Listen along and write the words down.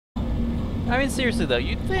I mean, seriously though,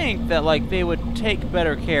 you'd think that like they would take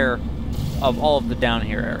better care of all of the down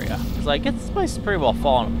here area. It's like this place is pretty well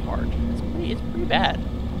falling apart. It's pretty bad.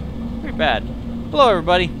 Pretty bad. Hello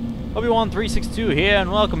everybody. Obi-Wan362 here,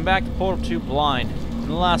 and welcome back to Portal 2 Blind. In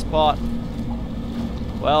the last part,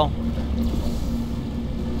 well,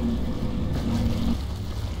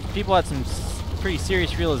 people had some pretty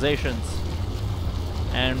serious realizations,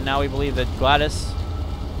 and now we believe that GLaDOS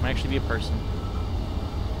might actually be a person.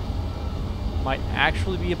 Might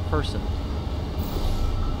actually be a person.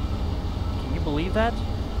 Can you believe that?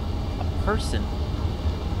 A person.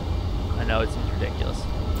 I know, it seems ridiculous.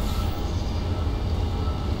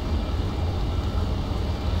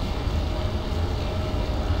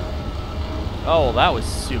 Oh, that was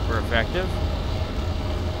super effective.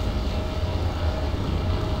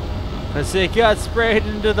 Because it got sprayed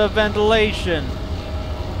into the ventilation.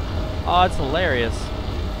 Oh, it's hilarious.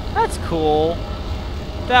 That's cool.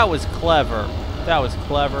 That was clever. That was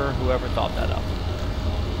clever. Whoever thought that up.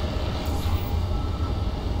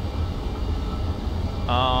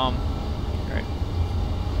 Great.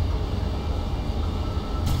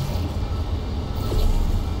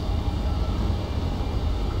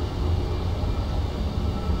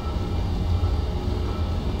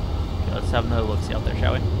 Okay, let's have another look-see out there,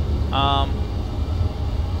 shall we?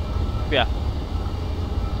 Yeah.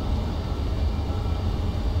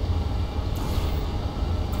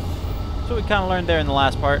 So we kind of learned there in the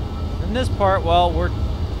last part. In this part, well, we're...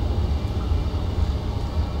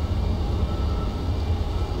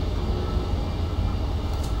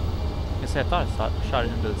 I thought I shot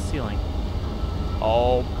it into the ceiling.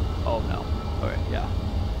 Oh no. Okay, yeah.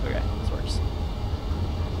 Okay, this works.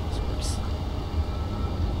 This works.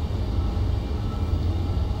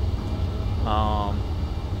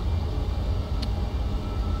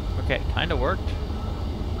 Okay, kinda worked.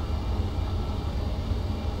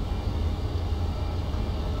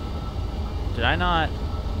 Did I not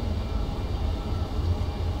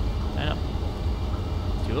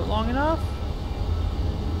do it long enough?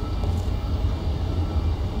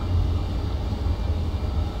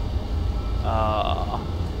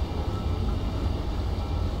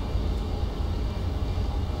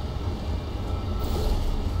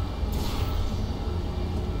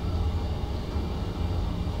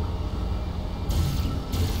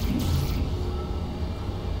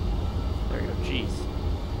 There you go, jeez.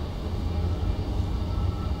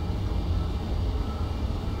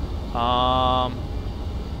 Oh,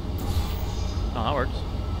 that works.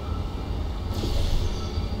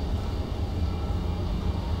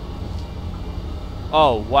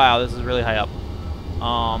 Oh, wow, this is really high up.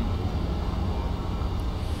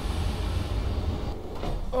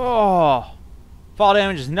 Oh, fall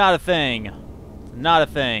damage is not a thing. Not a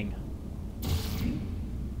thing.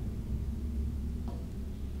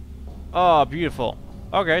 Oh, beautiful.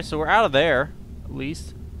 Okay, so we're out of there, at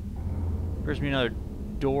least. There's me another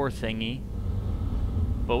door thingy.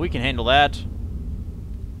 But we can handle that.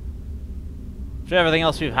 For everything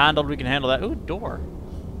else we've handled, we can handle that. Ooh, door.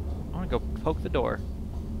 I want to go poke the door.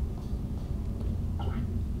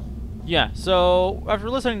 Yeah, so after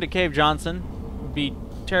listening to Cave Johnson be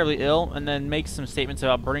terribly ill and then make some statements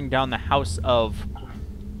about burning down the house of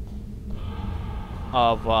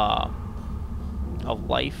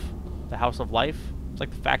life, the house of life. It's like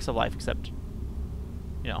the facts of life, except,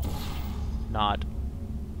 you know, not.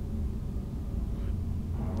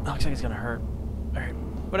 Oh, looks like it's gonna hurt. All right,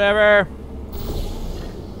 whatever.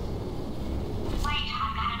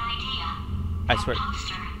 I swear.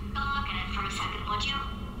 Poster. Go look at it for a second, would you?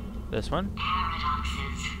 This one?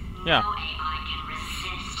 Paradoxes. Yeah. No AI can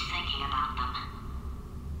resist thinking about them.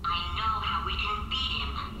 I know how we can beat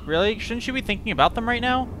him. Really? Shouldn't you be thinking about them right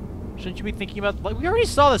now? Shouldn't you be thinking about... Like, we already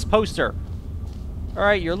saw this poster.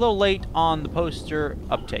 Alright, you're a little late on the poster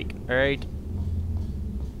uptake. Alright?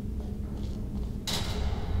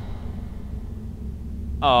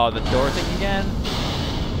 Oh, the door thing again?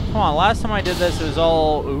 Come on, last time I did this, it was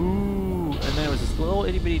all... Ooh, and then it was this little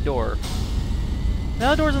itty-bitty door.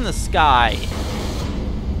 Now the door's in the sky.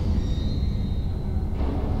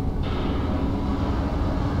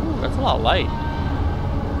 Ooh, that's a lot of light.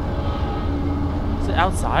 Is it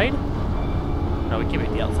outside? No, we can't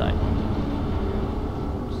make the outside.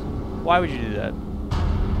 Why would you do that?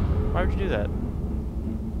 Why would you do that?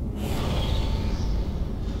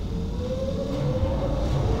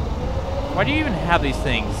 Why do you even have these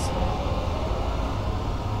things?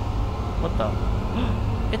 What the?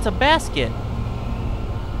 It's a basket.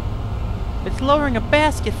 It's lowering a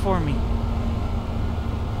basket for me.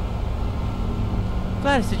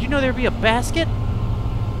 GLaDOS, did you know there'd be a basket?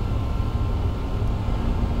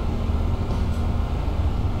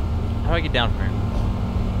 I How do I get down from here?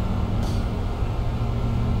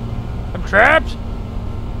 I'm trapped!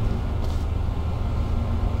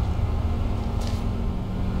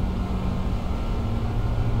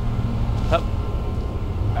 Oh.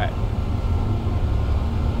 Alright.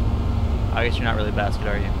 I guess you're not really basket,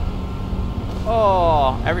 are you?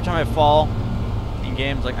 Oh, every time I fall in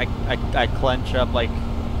games, like I clench up like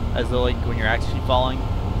as though like when you're actually falling.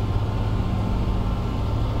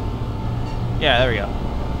 Yeah, there we go.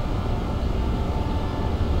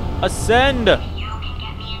 Ascend! You can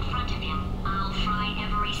get me in front of him. I'll fry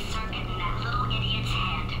every circuit in that little idiot's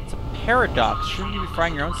head. It's a paradox. Shouldn't you be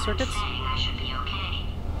frying your own circuits? I should be okay.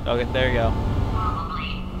 Okay, there you go.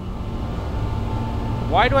 Probably.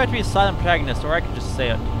 Why do I have to be a silent protagonist, or I could just say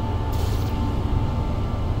it?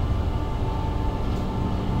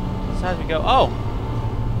 This has to go. Oh!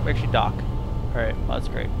 We actually dock. Alright, well, that's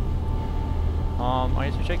great. I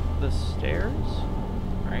guess we check the stairs?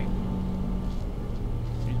 Right.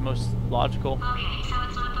 Seems most logical. Okay, so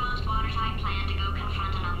it's not the most watertight plan to go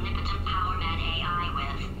confront an omnipotent power mad AI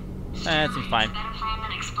with. That seems fine. It's a better plan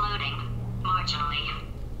than exploding.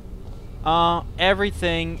 Marginally.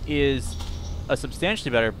 Everything is a substantially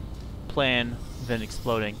better plan than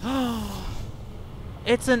exploding.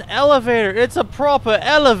 It's an elevator! It's a proper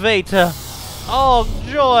elevator! Oh,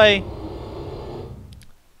 joy!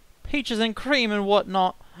 Peaches and cream and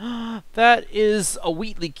whatnot. That is a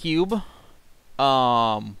Wheatley cube.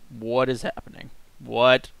 What is happening?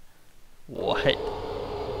 What?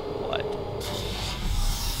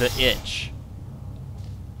 The itch.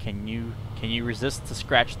 Can you resist to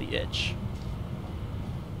scratch the itch?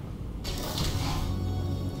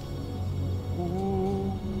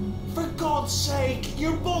 Ooh. For God's sake,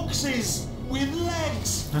 your boxes with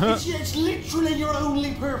legs. It's literally your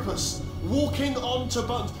only purpose. Walking onto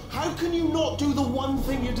buttons. How can you not do the one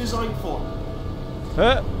thing you're designed for?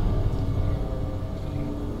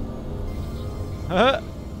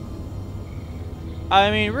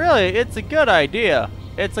 I mean, really, it's a good idea.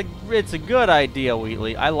 It's a good idea,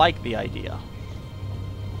 Wheatley. I like the idea.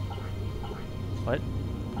 What?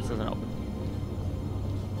 This doesn't open.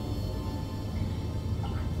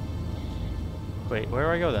 Wait, where do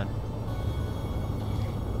I go then?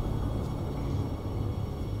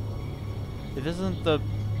 If this isn't the...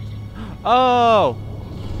 Oh!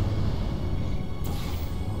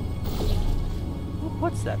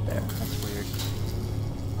 What's that there? That's weird.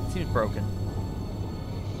 It seems broken.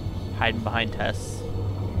 Hiding behind Tess.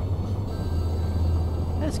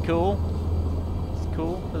 That's cool. It's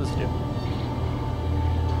cool. What does this do?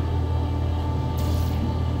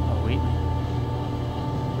 Oh,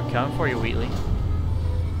 Wheatley. We're coming for you, Wheatley.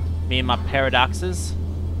 Me and my paradoxes.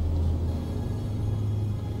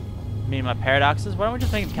 Why don't we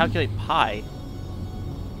just make him calculate pi?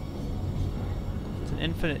 It's an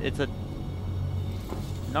infinite, it's a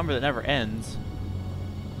number that never ends.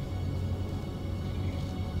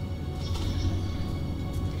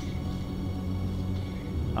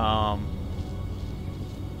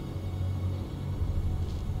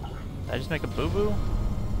 Did I just make a boo-boo?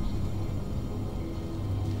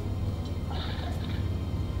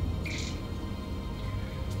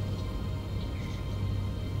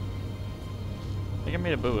 I think I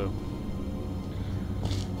made a boo-boo.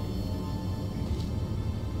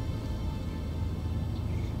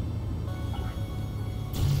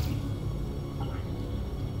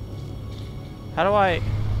 How do I...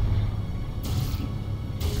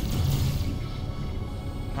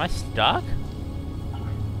 Am I stuck?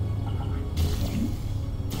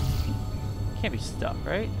 Can't be stuck,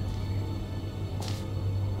 right?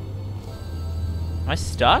 Am I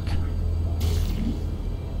stuck?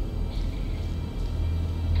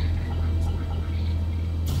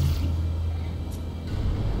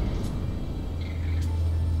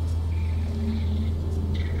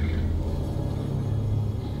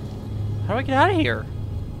 How do I get out of here?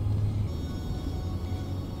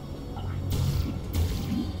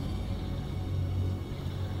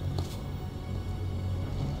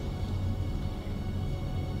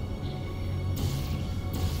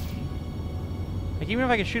 Like, even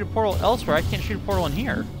if I can shoot a portal elsewhere, I can't shoot a portal in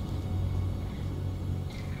here.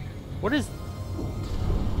 What is...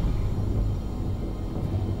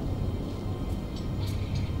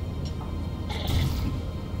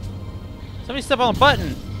 Somebody step on the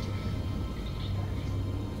button!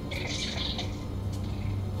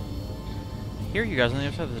 I hear you guys on the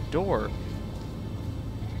other side of the door.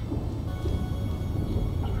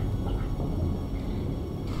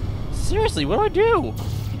 Seriously, what do I do?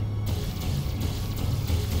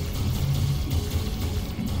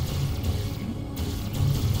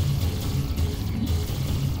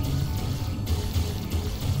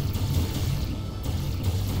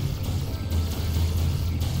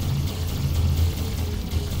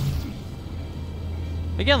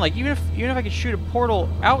 Again, like even if I could shoot a portal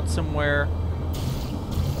out somewhere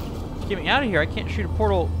to get me out of here, I can't shoot a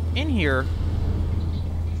portal in here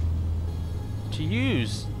to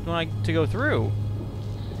use to go through.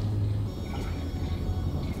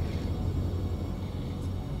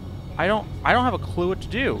 I don't have a clue what to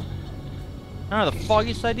do. I don't have the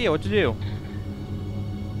foggiest idea what to do.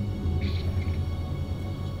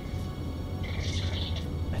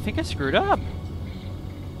 I think I screwed up.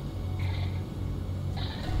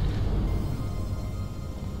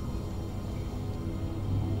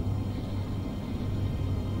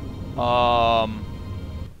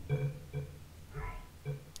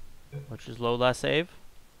 Let's just load last save,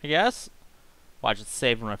 I guess. Watch it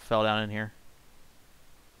save when I fell down in here.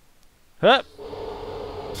 Hup.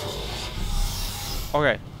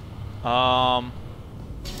 Okay.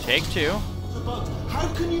 Take 2. But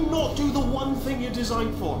how can you not do the one thing you're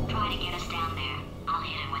designed for? Try to get us down there. I'll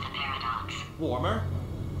hit him with a paradox. Warmer,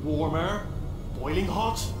 warmer, boiling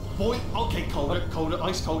hot, okay, colder,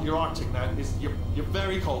 ice cold. You're Arctic now. You're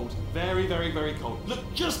very cold, very, very, very cold.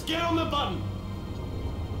 Look, just get on the button.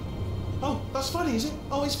 Oh, that's funny, is it?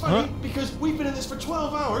 Oh, it's funny because we've been in this for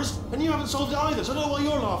 12 hours and you haven't solved it either. So I don't know why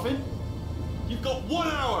you're laughing. You've got 1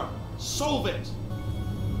 hour. Solve it.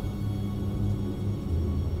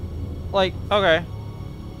 Like, okay.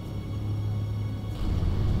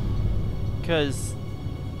 Because...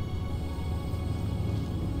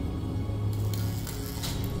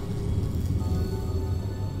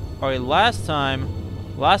 Okay, last time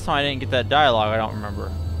I didn't get that dialogue, I don't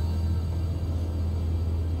remember.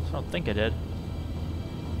 I don't think I did.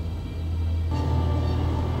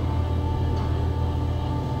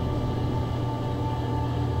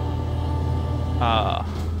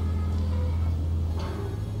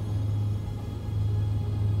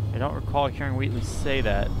 I don't recall hearing Wheatley say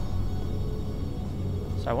that.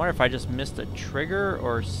 So I wonder if I just missed a trigger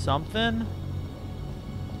or something.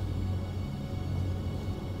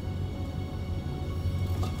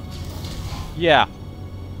 Yeah,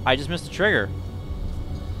 I just missed a trigger.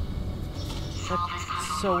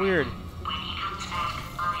 That's so weird. When he comes back,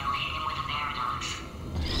 I'll hit him with a paradox.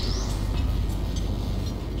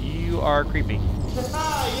 You are creepy.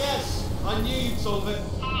 Ah, yes. I knew you'd solve it.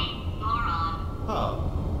 Hey, moron. Oh.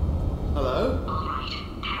 Hello? Alright,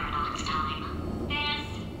 paradox time. This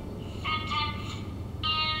sentence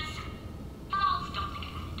is false. Don't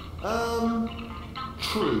think about it.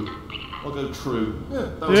 True. I'll go true. Yeah,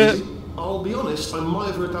 that was easy. I'll be honest, I might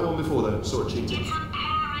have heard that one before though. Sort of cheating. It's a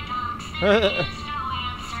paradox. There is no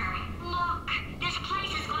answer. Look, this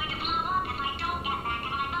place is going to blow up if I don't get back in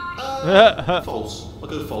my body. False. I'll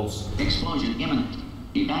go false. Explosion imminent.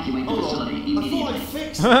 Evacuate the Hold facility on. I thought immediately. I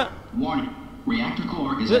fixed that. Warning. Reactor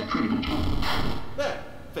core is at critical. There.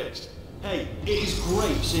 Fixed. Hey, it is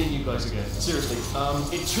great seeing you guys again. Seriously.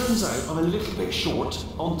 It turns out I'm a little bit short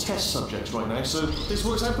on test subjects right now, so this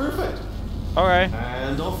works out perfect. Okay.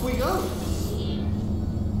 And off we go.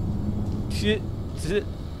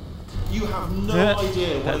 You have no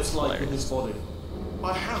idea what That's it's like hilarious. in this body.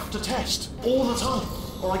 I have to test all the time,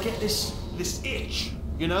 or I get this itch.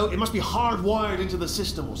 You know, it must be hardwired into the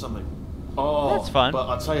system or something. Oh, That's fun. But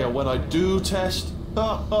I tell you, when I do test,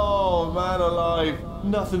 oh man alive,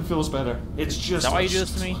 nothing feels better. It's just. Is that why you do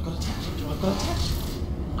this to me? I've got to test. I've got to test.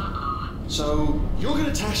 So you're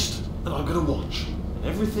gonna test, and I'm gonna watch, and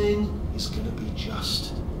everything is gonna be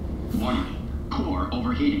just. Warning. Core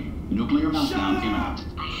overheating. Nuclear meltdown imminent.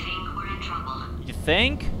 I think we're in trouble. You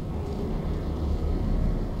think?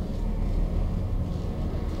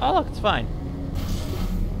 Oh look, it's fine.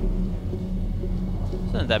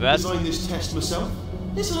 It's not that bad. Designed this test myself.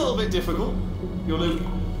 It's a little bit difficult. You want to?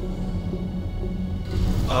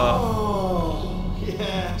 Oh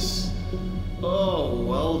yes. Oh,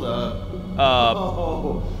 well done.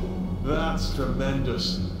 Oh, that's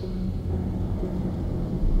tremendous.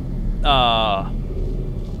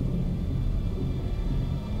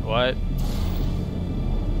 What?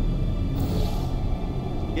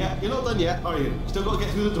 Yeah, you're not done yet, are you? Still got to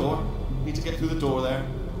get through the door. Need to get through the door there.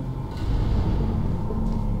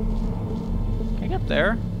 Can I get up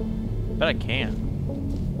there? Bet I can.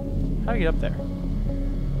 How do I get up there?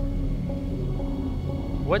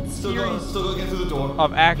 What Still series got to get through the door.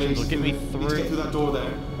 of actions will Please, get me Need to through? get through that door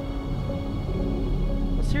there.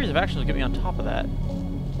 What series of actions will get me on top of that?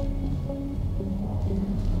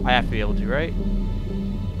 I have to be able to, right?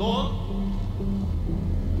 Go on.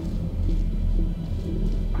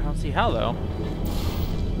 I don't see how though.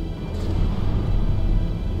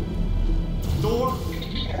 Door.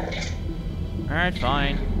 Alright,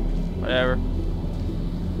 fine. Whatever.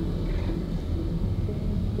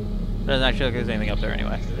 Doesn't actually look like there's anything up there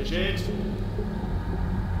anyway. Finish it.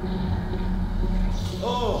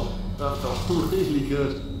 Oh, that felt really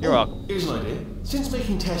good. You're welcome. Here's an idea. Since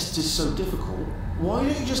making tests is so difficult, why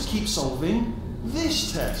don't you just keep solving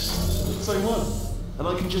this test? Same one. And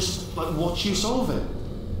I can just, like, watch you solve it.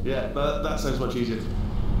 Yeah, that sounds much easier.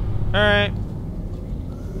 Alright.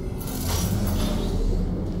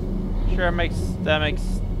 Sure, that makes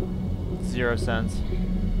 0 sense.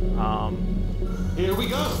 Here we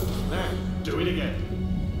go. Now, do it again.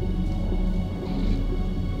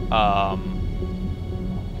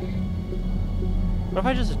 What if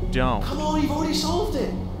I just don't? Come on, you've already solved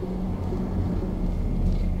it.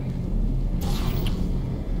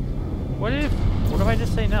 What if I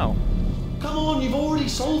just say no? Come on, you've already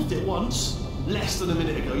solved it once. Less than a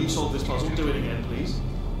minute ago, you solved this puzzle. Do it again, please.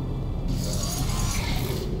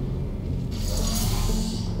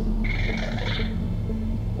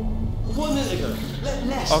 One minute ago.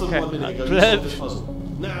 Less than 1 minute ago, you solved this puzzle.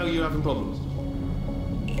 Now you're having problems.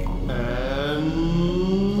 And...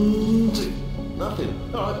 nothing.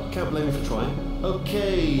 Alright, can't blame me for trying.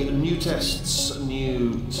 Okay, new tests.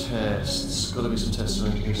 Gotta be some tests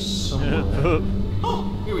around here somewhere.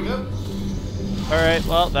 Oh, here we go. Alright,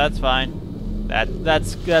 well, that's fine.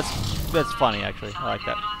 That's funny, actually. I like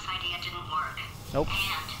that. Idea didn't work. Nope. And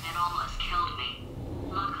it almost killed me.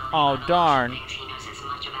 Luckily, Oh, darn. he knows as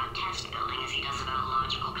much about test building as he does about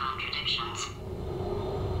logical contradictions.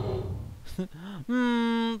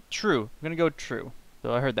 True. I'm gonna go true.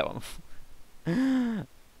 So I heard that one.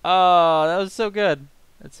 Oh, that was so good.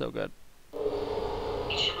 That's so good.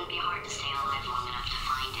 It shouldn't be hard to stay alive long enough to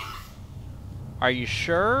find him. Are you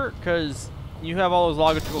sure? Because you have all those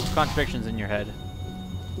logical contradictions in your head.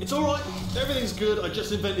 It's alright. Everything's good. I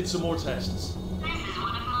just invented some more tests. This is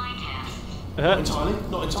one of my tests. Not entirely.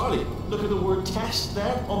 Not entirely. Look at the word test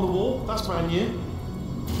there on the wall. That's brand new.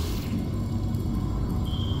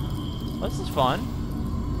 This is fun.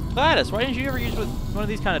 Gladys, why didn't you ever use one of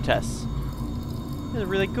these kind of tests? These are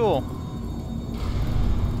really cool.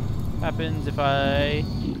 What happens if I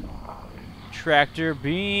tractor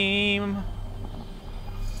beam?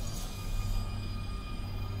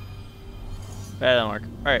 That doesn't work.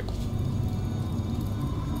 Alright.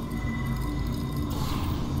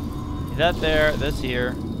 That there, this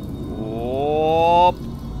here. Whoop.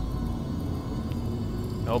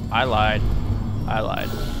 Nope, I lied. I lied.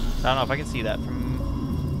 I don't know if I can see that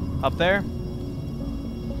from up there.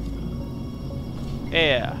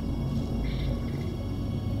 Yeah.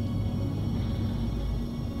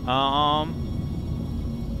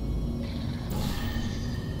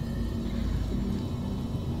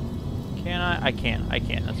 Can I? I can. I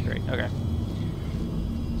can. That's great. Okay.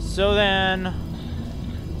 So then,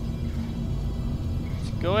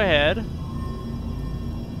 let's go ahead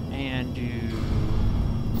and do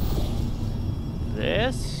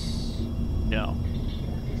this. No.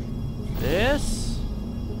 This.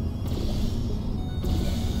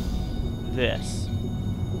 This.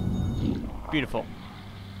 Beautiful.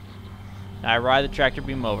 Now I ride the tractor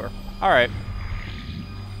beam over. Alright.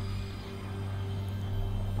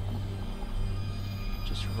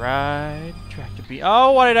 Just ride the tractor beam.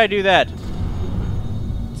 Oh, why did I do that?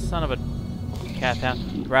 Son of a cat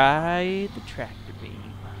hound. Ride the tractor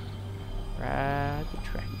beam. Ride the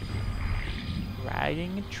tractor beam.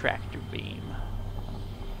 Riding a tractor beam.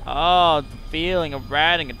 Oh, the feeling of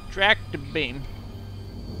riding a tractor beam.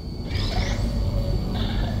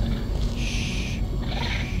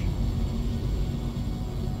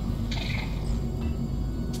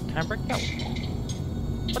 Can I break that?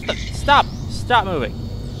 What the? Stop! Stop moving!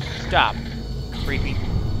 Stop! Creepy.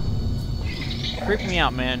 Creep me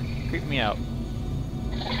out, man. Creep me out.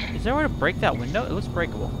 Is there a way to break that window? It looks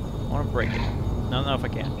breakable. I want to break it. I don't know if I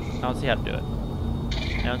can. I don't see how to do it.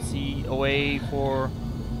 I don't see a way for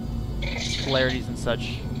polarities and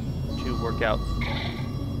such to work out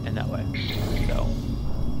in that way. So,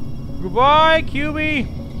 goodbye, QB!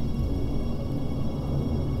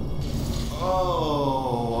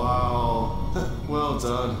 Oh, wow. Well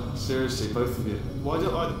done. Seriously, both of you. Why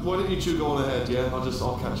don't you two go on ahead, yeah?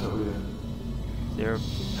 I'll catch up with you. There, I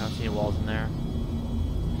don't see any walls in there.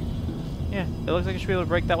 Yeah, it looks like I should be able to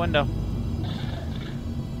break that window.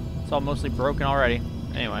 It's all mostly broken already.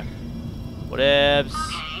 Anyway. Whatevs.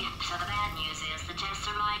 Okay, so the bad news is the tests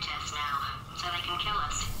are my tests now, so they can kill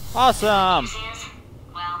us. Awesome! The good news is,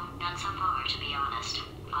 well, none so far, to be honest.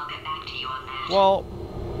 I'll get back to you on that. Well,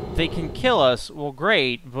 they can kill us. Well,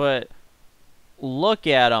 great, but look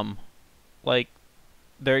at them. Like,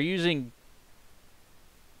 they're using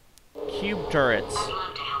cube turrets. I'd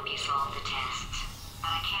love to help you solve the tests, but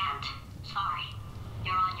I can't. Sorry.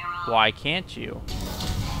 You're on your own. Why can't you?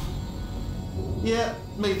 Yeah,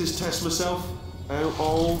 made this test myself out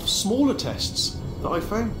of smaller tests. that I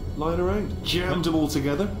found lying around. Jammed them all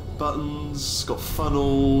together. Buttons, got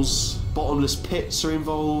funnels, bottomless pits are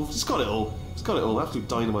involved. It's got it all. It's got it all. Absolute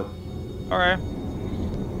dynamite. Alright.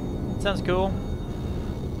 Sounds cool.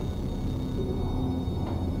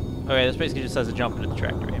 Okay, this basically just says a jump into the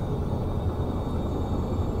tractor beam.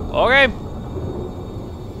 Okay!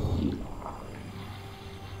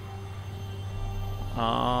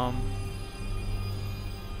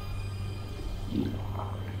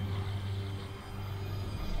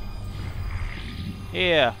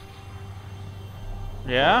 Yeah.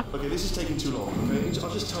 Yeah? Okay, this is taking too long, okay? I'll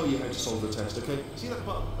just tell you how to solve the test, okay? See that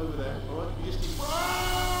button over there, alright? You just need...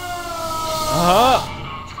 Uh-huh.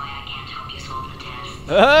 That's why I can't help you solve the test.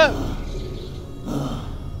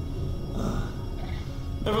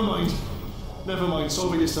 Never mind. Never mind,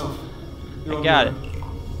 solve it yourself. You're I on got your it.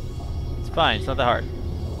 own. It's fine, it's not that hard.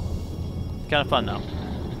 It's kind of fun though.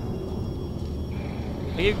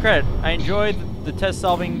 I give you credit. I enjoyed the test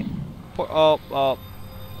solving.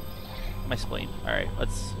 My spleen. Alright,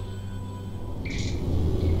 let's.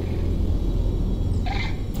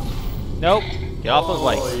 Nope. Get off those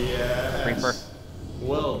lights. Oh, yes. Creeper.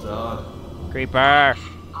 Well done. Creeper.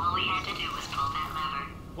 All we had to do was pull that lever.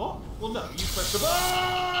 What? Well, no, you pressed the button.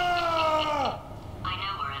 I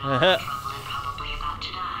know we're in a lot of trouble and probably about to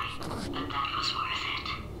die, but that was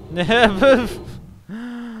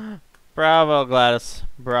worth it. Bravo, Gladys.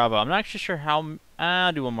 Bravo. I'm not actually sure how.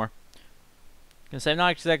 I'll do one more. I'm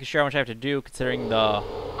not exactly sure how much I have to do, considering the I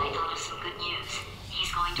thought of some good news.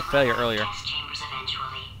 He's going to failure run out of earlier. test chambers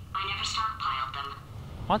eventually. I never stockpiled them.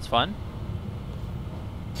 Well, that's fun.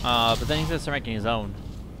 But then he's gonna start making his own.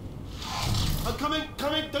 I'm coming,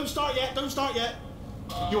 don't start yet,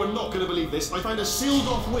 You are not going to believe this. I found a sealed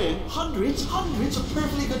off wing. Hundreds of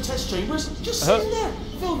perfectly good test chambers just sitting there,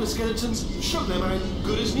 filled with skeletons. Shook them out,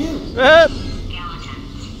 good as new. Skeletons.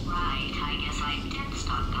 Right, I guess I did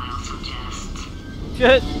stockpile some tests.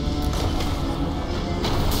 Good.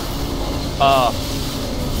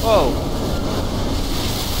 Whoa.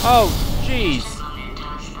 Oh, jeez.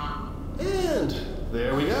 Mementos, though. And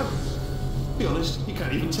there we go. Be honest, you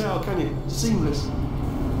can't even tell, can you? Seamless.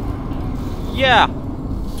 Yeah.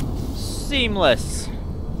 Seamless.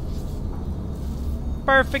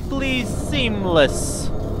 Perfectly seamless.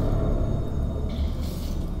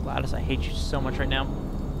 Gladys, I hate you so much right now.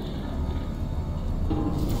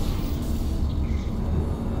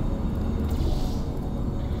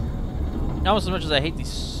 Almost as much as I hate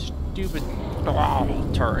these stupid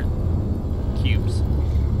turret cubes.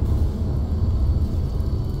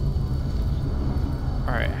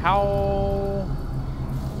 Alright, how...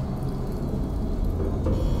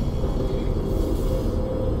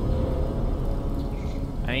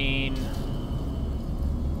 I mean...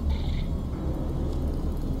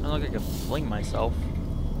 I don't look like I can fling myself.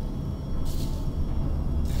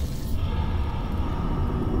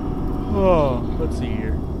 Oh, let's see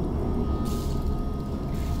here.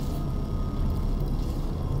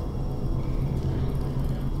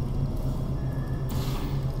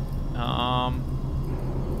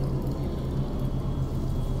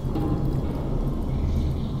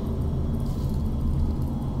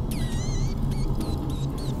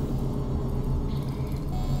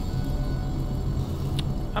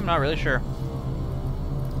 I'm not really sure.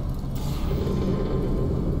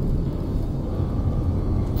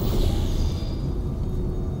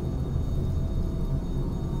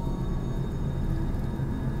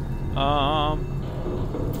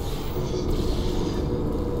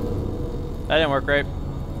 That didn't work right.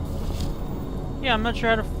 Yeah, I'm not sure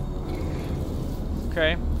how to.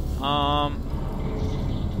 Okay.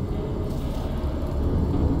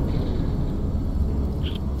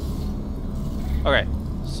 Okay.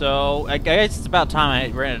 So I guess it's about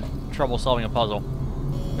time I ran into trouble solving a puzzle.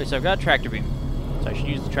 Okay, so I've got a tractor beam, so I should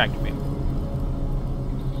use the tractor beam.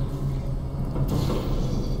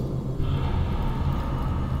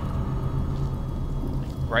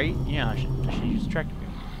 Right? Yeah, I should use the tractor beam.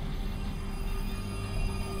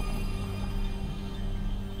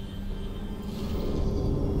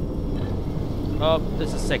 Oh,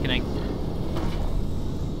 this is sickening.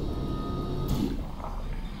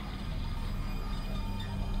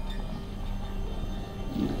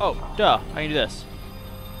 Oh, duh. I can do this.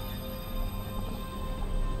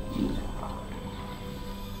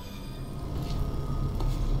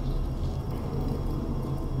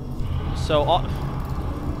 So,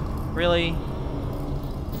 really?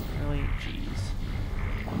 Really? Jeez.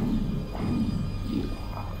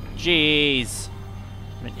 Jeez.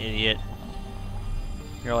 I'm an idiot.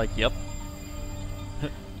 You're like, yep.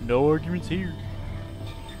 No arguments here.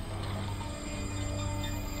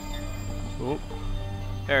 Oh.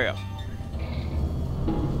 There we go.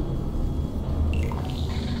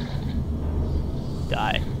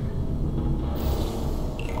 Die.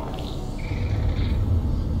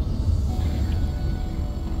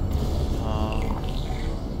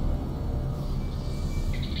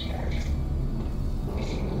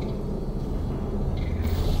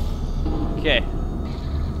 Okay.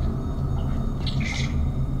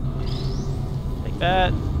 Take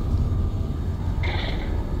that.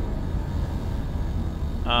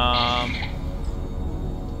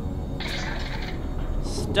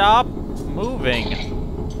 Stop moving.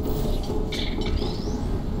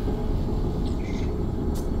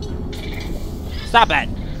 Stop it.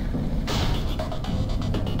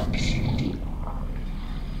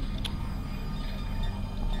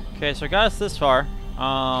 Okay, so I got us this far.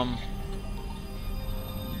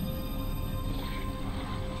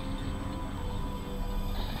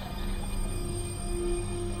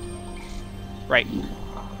 Right.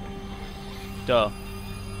 Duh. So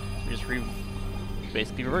we just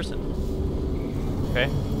basically reverse it. Okay,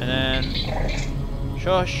 and then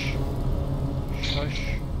shush, shush,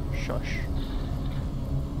 shush.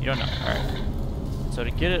 You don't know. All right. So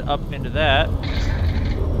to get it up into that,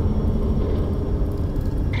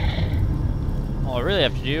 all I really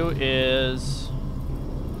have to do is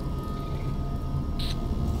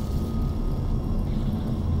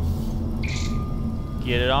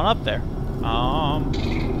get it on up there.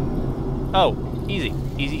 Oh, easy,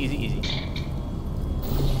 easy, easy, easy.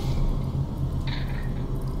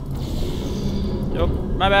 Nope,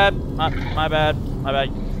 my bad, my bad, my bad.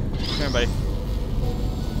 Come here, buddy.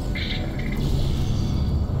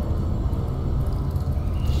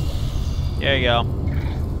 There you go.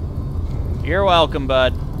 You're welcome,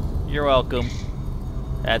 bud. You're welcome.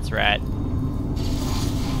 That's right.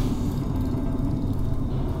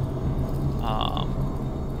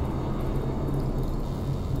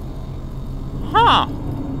 Huh.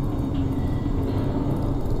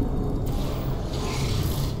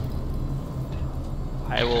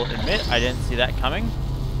 I will admit I didn't see that coming.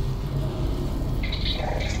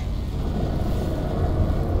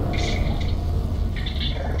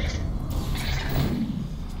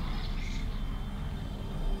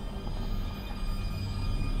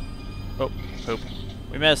 Oh, poop.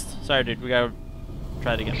 We missed. Sorry, dude. We gotta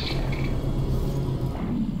try it again.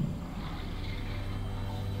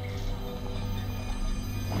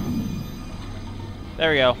 There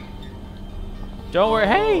we go. Don't worry.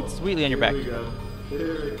 Hey, it's Wheatley on your back. Here we go.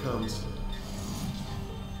 Here it comes.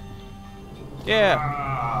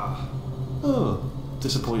 Yeah. Oh,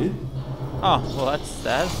 disappointed. Oh, well, that's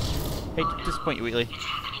sad. Hate to disappoint you, Wheatley. It's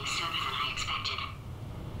happening sooner than I expected.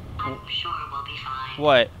 I'm sure we'll be fine.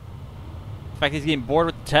 What? The fact he's getting bored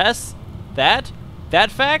with the tests? That? That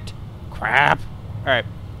fact? Crap. Alright.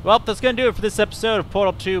 Well, that's going to do it for this episode of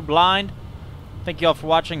Portal 2 Blind. Thank you all for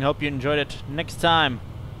watching. Hope you enjoyed it. Next time,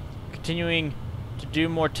 continuing to do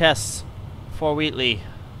more tests for Wheatley.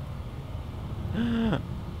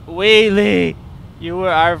 Wheatley! You were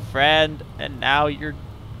our friend, and now you're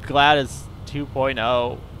GLaDOS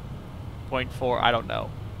 2.0. 0.4. I don't know.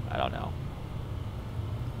 I don't know.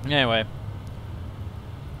 Anyway.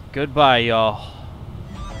 Goodbye, y'all.